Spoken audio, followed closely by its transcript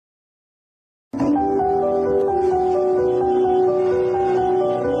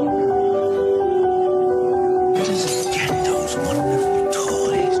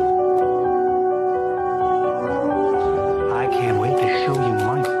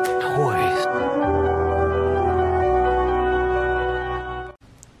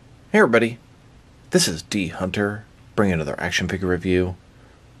Hey everybody, this is D Hunter, bringing another action figure review.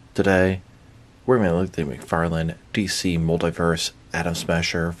 Today, we're going to look at the McFarlane DC Multiverse Atom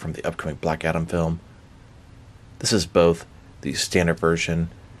Smasher from the upcoming Black Adam film. This is both the standard version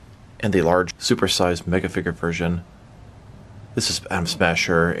and the large supersized Megafigure version. This is Atom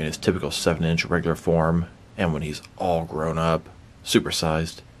Smasher in his typical 7-inch regular form, and when he's all grown up,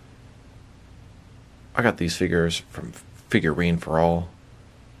 supersized. I got these figures from Figurine for All.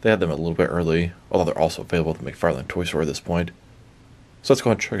 They had them a little bit early, although they're also available at the McFarlane Toy Store at this point. So let's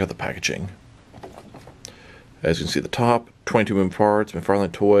go and check out the packaging. As you can see at the top, 22 moving parts,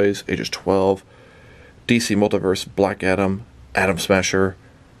 McFarlane Toys, ages 12, DC Multiverse, Black Adam, Atom Smasher.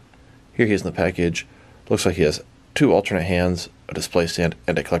 Here he is in the package. Looks like he has 2 alternate hands, a display stand,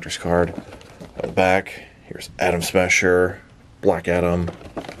 and a collector's card. On the back, here's Atom Smasher, Black Adam.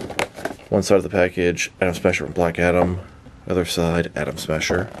 One side of the package, Atom Smasher and Black Adam. Other side, Atom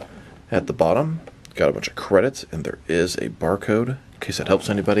Smasher. At the bottom, got a bunch of credits, and there is a barcode, in case that helps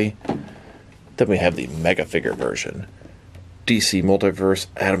anybody. Then we have the Megafigure version. DC Multiverse,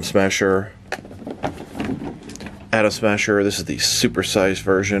 Atom Smasher. Atom Smasher, this is the supersized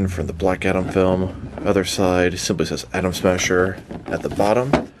version from the Black Adam film. Other side simply says Atom Smasher. At the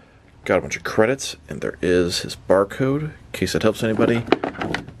bottom, got a bunch of credits, and there is his barcode, in case that helps anybody.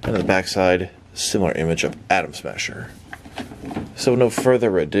 And on the back side, similar image of Atom Smasher. So no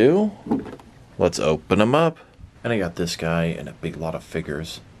further ado, let's open them up. And I got this guy and a big lot of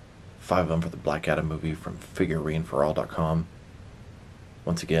figures. 5 of them for the Black Adam movie from figurineforall.com.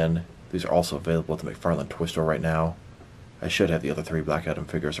 Once again, these are also available at the McFarlane Toy Store right now. I should have the other 3 Black Adam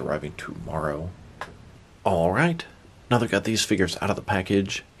figures arriving tomorrow. Alright, now that I've got these figures out of the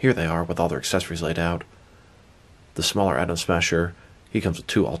package, here they are with all their accessories laid out. The smaller Atom Smasher, he comes with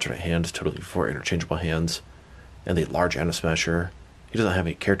 2 alternate hands, totally 4 interchangeable hands. And the large Atom Smasher, he doesn't have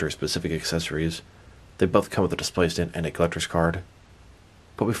any character-specific accessories. They both come with a display stand and a collector's card.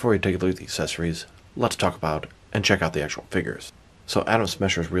 But before we take a look at the accessories, let's talk about and check out the actual figures. So Atom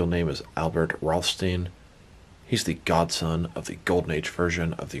Smasher's real name is Albert Rothstein. He's the godson of the Golden Age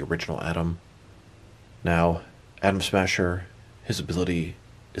version of the original Atom. Now, Atom Smasher, his ability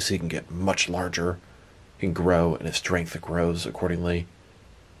is he can get much larger, he can grow, and his strength grows accordingly.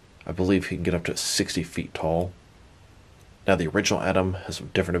 I believe he can get up to 60 feet tall. Now the original Atom has some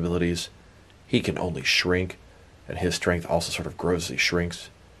different abilities. He can only shrink, and his strength also sort of grows as he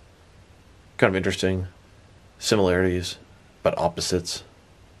shrinks. Kind of interesting. Similarities, but opposites.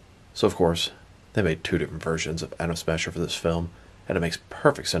 So of course, they made 2 different versions of Atom Smasher for this film, and it makes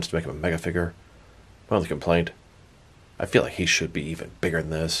perfect sense to make him a Megafigure. My only complaint, I feel like he should be even bigger than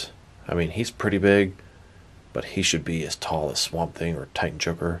this. I mean, he's pretty big, but he should be as tall as Swamp Thing or Titan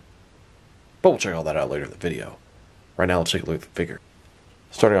Joker. But we'll check all that out later in the video. Right now, let's take a look at the figure.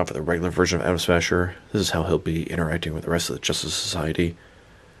 Starting off with the regular version of Atom Smasher, this is how he'll be interacting with the rest of the Justice Society.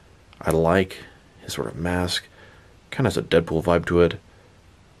 I like his sort of mask. Kind of has a Deadpool vibe to it.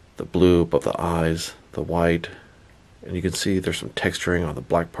 The blue above the eyes, the white, and you can see there's some texturing on the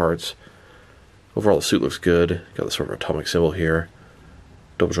black parts. Overall, the suit looks good. Got the sort of atomic symbol here.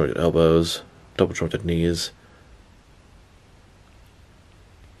 Double jointed elbows, double jointed knees.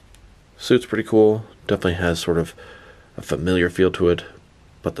 Suit's pretty cool. Definitely has sort of a familiar feel to it,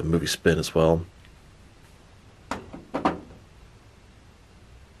 but the movie spin as well.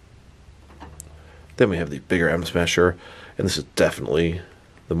 Then we have the bigger Atom Smasher, and this is definitely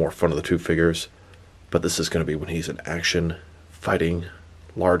the more fun of the 2 figures, but this is going to be when he's in action, fighting,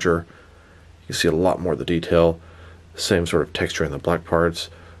 larger. You see a lot more of the detail. Same sort of texture in the black parts,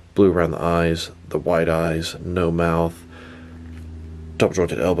 blue around the eyes, the white eyes, no mouth, double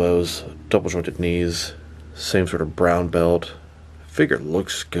jointed elbows, double jointed knees, same sort of brown belt. Figure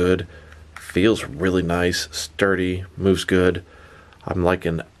looks good, feels really nice, sturdy, moves good. I'm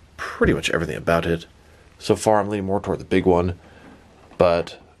liking pretty much everything about it. So far I'm leaning more toward the big one,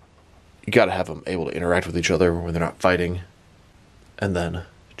 but you gotta have them able to interact with each other when they're not fighting. And then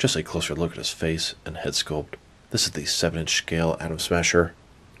just a closer look at his face and head sculpt. This is the 7-inch scale Atom Smasher.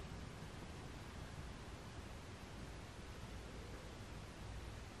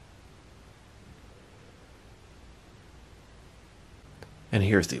 And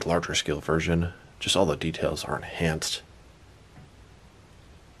here's the larger scale version. Just all the details are enhanced.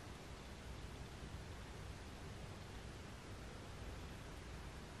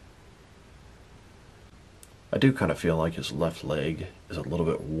 I do kind of feel like his left leg is a little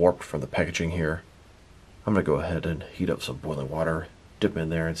bit warped from the packaging here. I'm going to go ahead and heat up some boiling water, dip in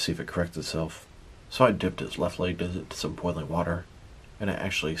there and see if it corrects itself. So I dipped his left leg into some boiling water, and it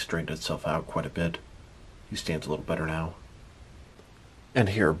actually straightened itself out quite a bit. He stands a little better now. And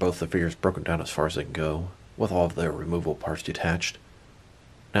here are both the figures broken down as far as they can go, with all of their removable parts detached.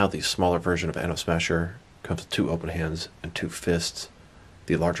 Now the smaller version of Atom Smasher comes with 2 open hands and 2 fists.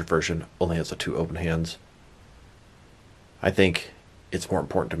 The larger version only has the 2 open hands. I think it's more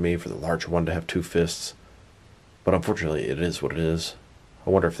important to me for the larger one to have 2 fists, but unfortunately it is what it is. I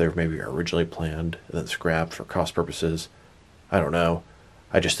wonder if they were maybe originally planned and then scrapped for cost purposes. I don't know.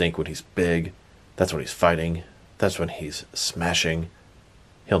 I just think when he's big, that's when he's fighting, that's when he's smashing.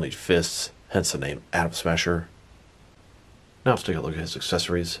 He'll need fists, hence the name Atom Smasher. Now let's take a look at his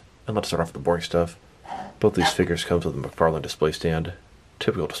accessories, and let's start off with the boring stuff. Both these figures come with a McFarlane display stand.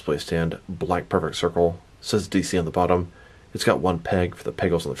 Typical display stand, black perfect circle, says DC on the bottom. It's got 1 peg for the peg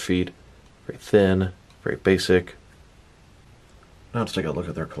holes on the feet. Very thin, very basic. Now let's take a look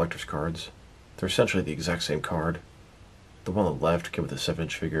at their collector's cards. They're essentially the exact same card. The one on the left came with a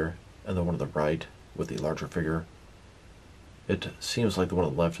 7-inch figure, and the one on the right with the larger figure. It seems like the one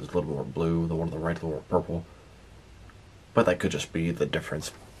on the left is a little more blue, the one on the right is a little more purple. But that could just be the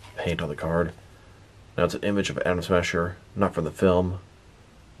difference paint on the card. Now it's an image of Atom Smasher, not from the film,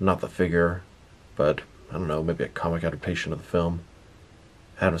 not the figure, but I don't know, maybe a comic adaptation of the film.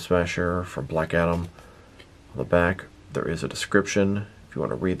 Atom Smasher from Black Adam. On the back, there is a description. If you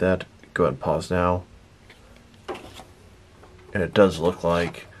want to read that, go ahead and pause now. And it does look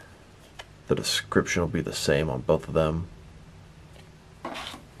like the description will be the same on both of them.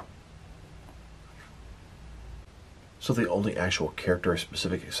 So the only actual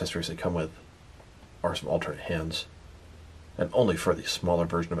character-specific accessories they come with are some alternate hands. And only for the smaller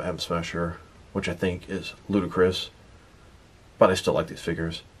version of Atom Smasher, which I think is ludicrous. But I still like these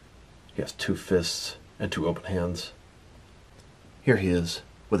figures. He has 2 fists and 2 open hands. Here he is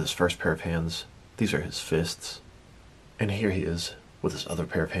with his first pair of hands. These are his fists. And here he is with his other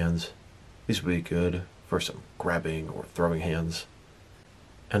pair of hands. These would be good for some grabbing or throwing hands.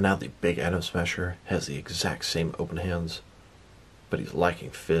 And now the big Atom Smasher has the exact same open hands, but he's lacking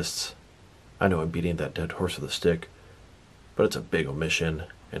fists. I know I'm beating that dead horse with a stick, but it's a big omission,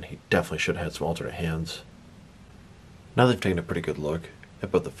 and he definitely should have had some alternate hands. Now they've taken a pretty good look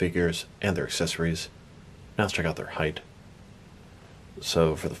at both the figures and their accessories. Now let's check out their height.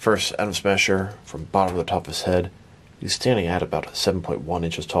 So for the first Atom Smasher, from bottom to the top of his head, he's standing at about 7.1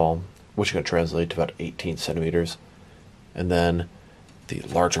 inches tall, which can translate to about 18 centimeters. And then the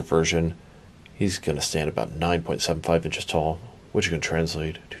larger version, he's going to stand about 9.75 inches tall, which can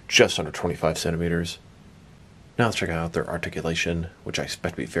translate to just under 25 centimeters. Now let's check out their articulation, which I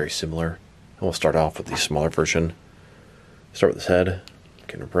expect to be very similar. And we'll start off with the smaller version. Start with his head.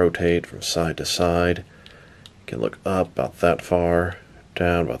 Can rotate from side to side. Can look up about that far,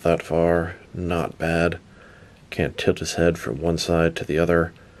 down about that far. Not bad. Can't tilt his head from one side to the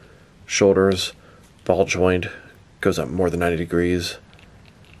other. Shoulders, ball joint, goes up more than 90 degrees.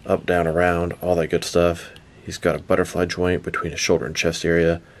 Up, down, around, all that good stuff. He's got a butterfly joint between his shoulder and chest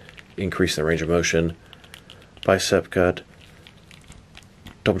area, increasing the range of motion. Bicep cut,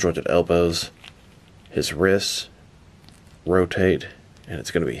 double jointed elbows. His wrists rotate, and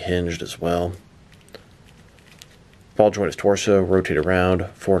it's going to be hinged as well. Ball joint his torso, rotate around,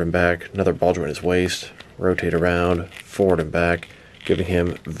 forward and back. Another ball joint his waist, rotate around, forward and back, giving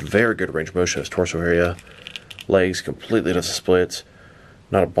him very good range of motion in his torso area. Legs completely does the splits.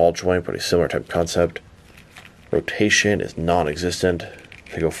 Not a ball joint, but a similar type of concept. Rotation is non-existent.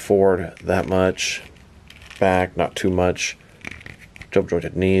 They go forward that much, back not too much. Double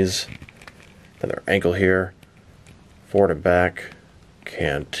jointed knees. Then their ankle here, forward and back.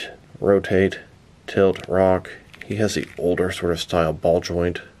 Can't rotate, tilt, rock. He has the older sort of style ball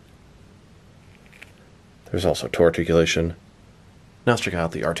joint. There's also toe articulation. Now let's check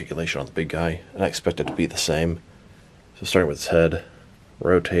out the articulation on the big guy, and I expect it to be the same. So starting with his head,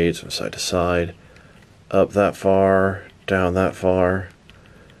 rotates from side to side, up that far, down that far,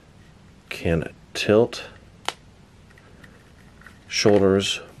 can tilt,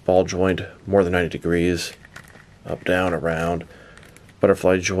 shoulders, ball joint, more than 90 degrees, up, down, around,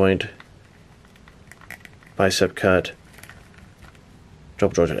 butterfly joint, bicep cut,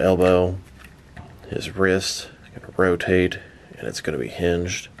 double jointed elbow, his wrist, going to rotate, and it's going to be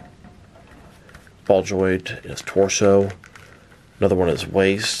hinged, ball joint in his torso, another one is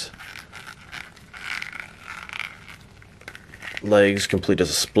waist. Legs complete as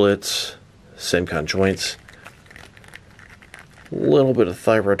a splits. Same kind of joints. A little bit of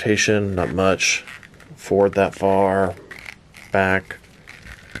thigh rotation, not much. Forward that far. Back.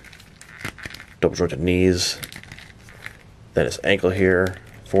 Double jointed knees. Then his ankle here.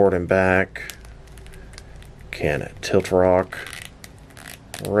 Forward and back. Can tilt rock.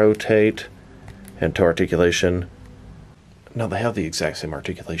 Rotate. And toe articulation. Now they have the exact same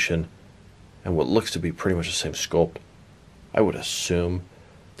articulation and what looks to be pretty much the same sculpt. I would assume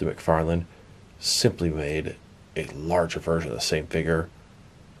the McFarlane simply made a larger version of the same figure.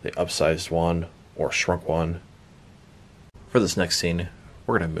 They upsized one or shrunk one. For this next scene,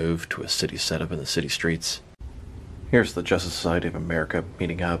 we're going to move to a city setup in the city streets. Here's the Justice Society of America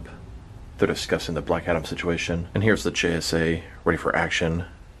meeting up. They're discussing the Black Adam situation. And here's the JSA ready for action.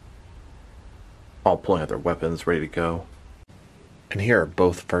 All pulling out their weapons, ready to go. And here are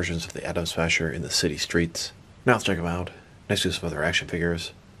both versions of the Atom Smasher in the city streets. Now let's check them out, next to some other action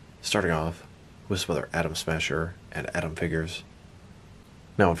figures. Starting off with some other Atom Smasher and Atom figures.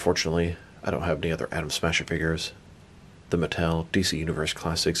 Now unfortunately, I don't have any other Atom Smasher figures. The Mattel DC Universe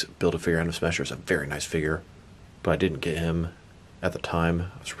Classics Build-A-Figure Atom Smasher is a very nice figure, but I didn't get him at the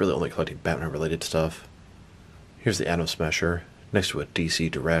time. I was really only collecting Batman-related stuff. Here's the Atom Smasher next to a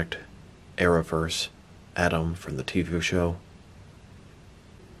DC Direct Arrowverse Atom from the TV show.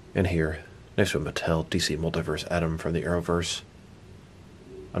 And here, next to a Mattel DC Multiverse Atom from the Arrowverse.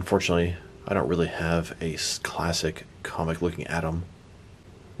 Unfortunately, I don't really have a classic comic-looking Atom.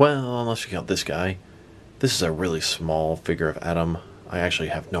 Well, unless you count this guy. This is a really small figure of Atom. I actually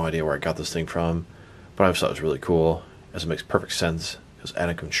have no idea where I got this thing from, but I just thought it was really cool, as it makes perfect sense, because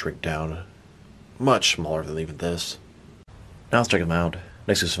Atom can shrink down much smaller than even this. Now let's check them out,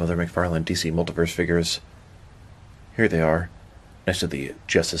 next to some other McFarlane DC Multiverse figures. Here they are, next to the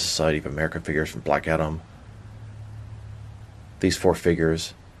Justice Society of America figures from Black Adam. These four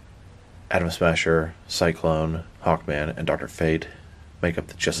figures, Atom Smasher, Cyclone, Hawkman, and Dr. Fate, make up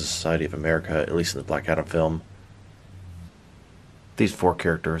the Justice Society of America, at least in the Black Adam film. These four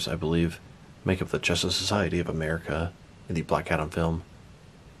characters, I believe, make up the Justice Society of America in the Black Adam film.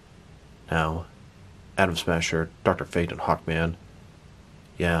 Now, Atom Smasher, Dr. Fate, and Hawkman,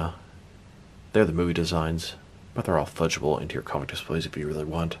 yeah, they're the movie designs, but they're all fudgeable into your comic displays if you really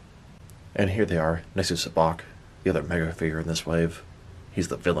want. And here they are, next to Sabak, the other mega figure in this wave. He's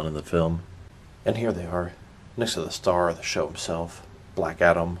the villain in the film. And here they are, next to the star of the show himself, Black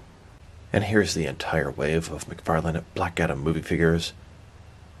Adam. And here's the entire wave of McFarlane Black Adam movie figures.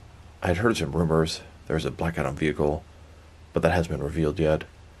 I had heard some rumors there's a Black Adam vehicle, but that hasn't been revealed yet.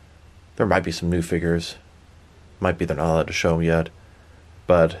 There might be some new figures. Might be they're not allowed to show them yet.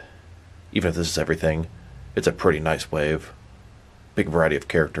 But even if this is everything, it's a pretty nice wave. Big variety of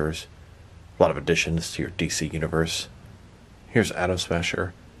characters. A lot of additions to your DC universe. Here's Atom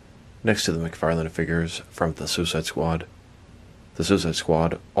Smasher, next to the McFarlane figures from the Suicide Squad. The Suicide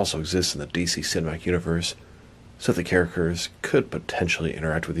Squad also exists in the DC Cinematic Universe, so the characters could potentially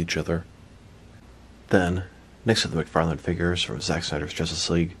interact with each other. Then, next to the McFarlane figures from Zack Snyder's Justice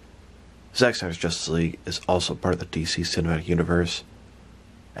League. Zack Snyder's Justice League is also part of the DC Cinematic Universe,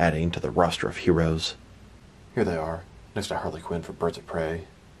 adding to the roster of heroes. Here they are, next to Harley Quinn from Birds of Prey.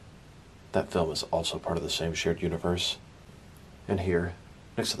 That film is also part of the same shared universe. And here,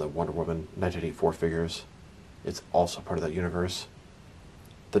 next to the Wonder Woman 1984 figures, it's also part of that universe.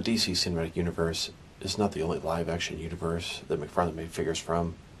 The DC Cinematic Universe is not the only live-action universe that McFarlane made figures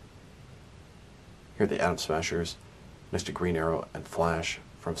from. Here are the Atom Smashers, next to Green Arrow and Flash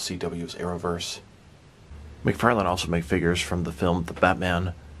from CW's Arrowverse. McFarlane also made figures from the film The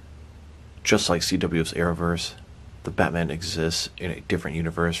Batman. Just like CW's Arrowverse, the Batman exists in a different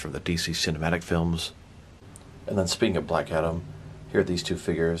universe from the DC cinematic films. And then speaking of Black Adam, here are these two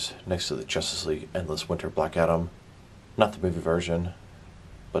figures next to the Justice League Endless Winter Black Adam. Not the movie version,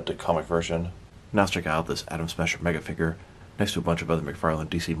 but the comic version. Now let's check out this Atom Smasher mega figure next to a bunch of other McFarlane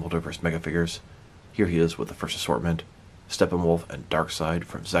DC Multiverse mega figures. Here he is with the first assortment, Steppenwolf and Darkseid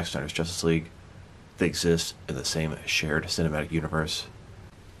from Zack Snyder's Justice League. They exist in the same shared cinematic universe.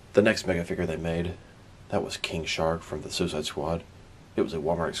 The next mega figure they made, that was King Shark from the Suicide Squad. It was a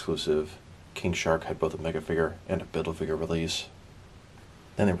Walmart exclusive. King Shark had both a mega figure and a Build-A-Figure release.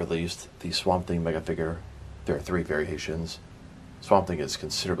 Then they released the Swamp Thing mega figure. There are 3 variations. Swamp Thing is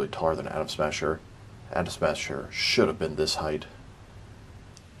considerably taller than Atom Smasher. Atom Smasher should have been this height.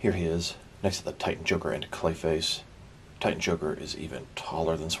 Here he is, next to the Titan Joker and Clayface. Titan Joker is even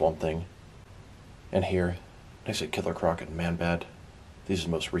taller than Swamp Thing. And here, next to Killer Croc and Man-Bat. These are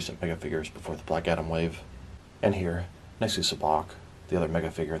the most recent mega figures before the Black Adam wave. And here, next to Sabak, the other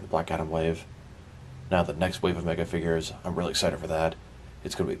mega figure in the Black Adam wave. Now the next wave of mega figures, I'm really excited for that.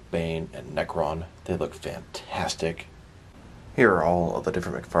 It's going to be Bane and Necron. They look fantastic. Here are all of the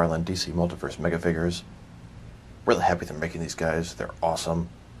different McFarlane DC Multiverse mega figures. Really happy they're making these guys. They're awesome.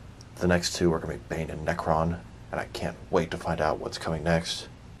 The next 2 are going to be Bane and Necron, and I can't wait to find out what's coming next.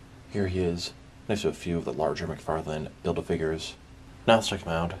 Here he is, next to a few of the larger McFarlane Build-A-Figures. Now let's check them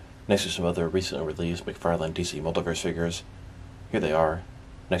out, next to some other recently released McFarlane DC Multiverse figures. here they are,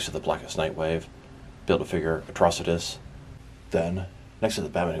 next to the Blackest Nightwave, Build-A-Figure Atrocitus. Then, next to the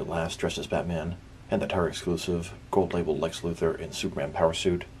Batman Who Laughs dressed as Batman, and the Target exclusive gold-labeled Lex Luthor in Superman power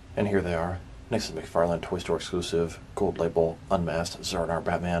suit. And here they are, next to the McFarlane Toy Store exclusive gold-label unmasked Zarnar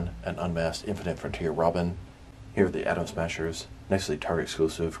Batman and unmasked Infinite Frontier Robin. Here are the Atom Smashers, next to the Target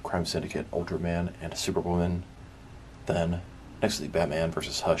exclusive Crime Syndicate Ultraman and Superwoman. Then, next to the Batman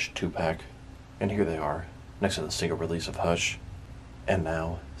vs. Hush 2-pack. And here they are, next to the single release of Hush. And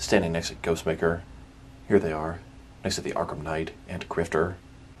now, standing next to Ghostmaker, here they are, next to the Arkham Knight and Grifter.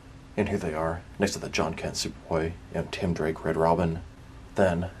 And here they are, next to the John Kent Superboy and Tim Drake Red Robin.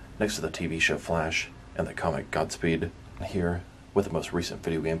 Then, next to the TV show Flash and the comic Godspeed. And here, with the most recent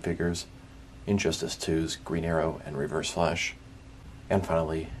video game figures, Injustice 2's Green Arrow and Reverse Flash. And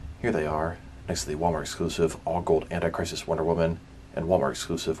finally, here they are, next to the Walmart exclusive all-gold Anti-Crisis Wonder Woman and Walmart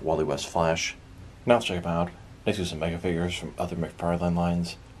exclusive Wally West Flash. Now let's check them out, next to some Mega figures from other McFarlane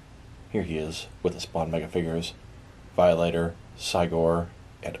lines. Here he is, with the Spawn Mega figures, Violator, Cygor,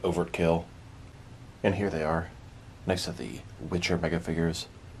 and Overkill. And here they are, next to the Witcher Mega figures.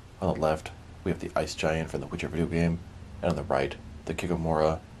 On the left, we have the Ice Giant from the Witcher video game, and on the right, the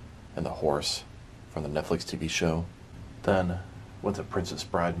Kikomura and the Horse from the Netflix TV show. Then, with the Princess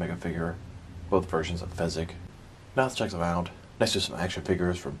Bride Mega figure, both versions of Fezzik. Now let's check them out, next to some action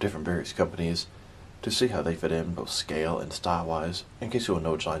figures from different various companies, to see how they fit in both scale and style-wise, in case you want to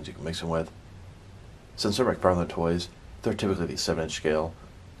know which lines you can mix them with. Since they're McFarlane toys, they're typically the 7-inch scale.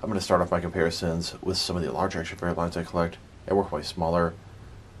 I'm going to start off my comparisons with some of the larger action figure lines I collect, and work my way smaller.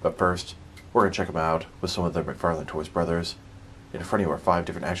 But first, we're going to check them out with some of the McFarlane Toys brothers. In front of you are 5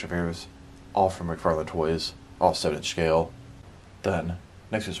 different action figures, all from McFarlane Toys, all 7-inch scale. Then,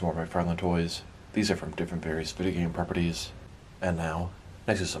 next to some more McFarlane toys. These are from different various video game properties. And now,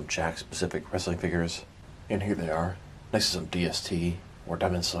 next to some Jack-specific wrestling figures. And here they are, next to some DST, or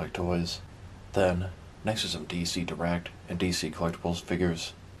Diamond Select toys. Then, next to some DC Direct and DC Collectibles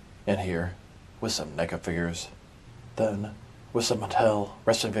figures. And here, with some NECA figures. Then, with some Mattel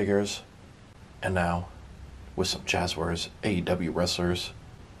wrestling figures. And now, with some Jazzwares AEW wrestlers.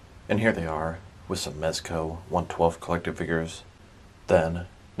 And here they are, with some Mezco 112 collective figures. Then,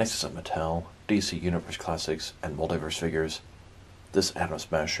 next to some Mattel, DC Universe Classics, and Multiverse figures. This Atom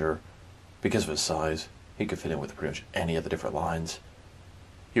Smasher, because of his size, he could fit in with pretty much any of the different lines.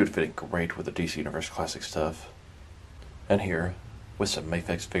 He would fit in great with the DC Universe Classic stuff. And here, with some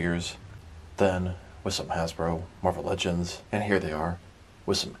Megafig figures. Then, with some Hasbro Marvel Legends. And here they are,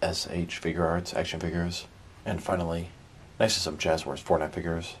 with some SH Figure Arts action figures. And finally, next to some Jazzwares Fortnite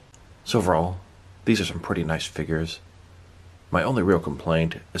figures. So overall, these are some pretty nice figures. My only real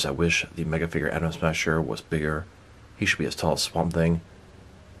complaint is I wish the Megafigure Atom Smasher was bigger. He should be as tall as Swamp Thing.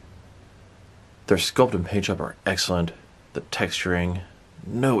 Their sculpt and paint job are excellent. The texturing,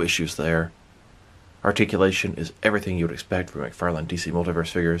 no issues there. Articulation is everything you would expect from McFarlane DC Multiverse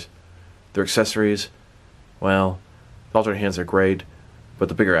figures. Their accessories, well, alternate hands are great, but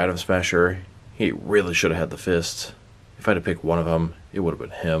the bigger Atom Smasher, he really should have had the fists. If I had to pick one of them, it would have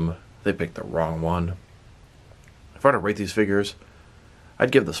been him. They picked the wrong one. If I were to rate these figures,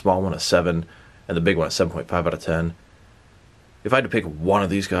 I'd give the small one a 7 and the big one a 7.5 out of 10. If I had to pick one of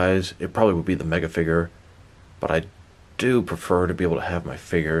these guys, it probably would be the Mega figure, but I do prefer to be able to have my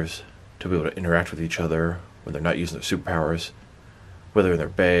figures to be able to interact with each other when they're not using their superpowers, whether in their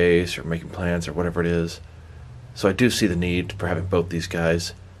base or making plans or whatever it is. So I do see the need for having both these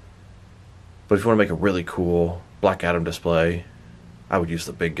guys. But if you want to make a really cool Black Adam display, I would use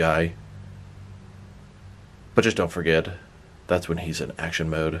the big guy. But just don't forget, that's when he's in action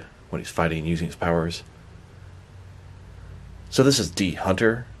mode, when he's fighting and using his powers. So this is D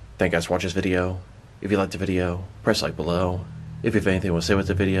Hunter. Thank you guys for watching this video. If you liked the video, press like below. If you have anything you want to say with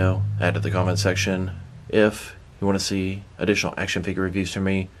the video, add to the comment section. If you want to see additional action figure reviews from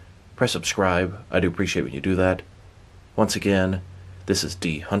me, press subscribe. I do appreciate when you do that. Once again, this is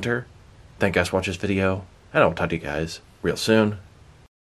D Hunter. Thank you guys for watching this video, and I will talk to you guys real soon.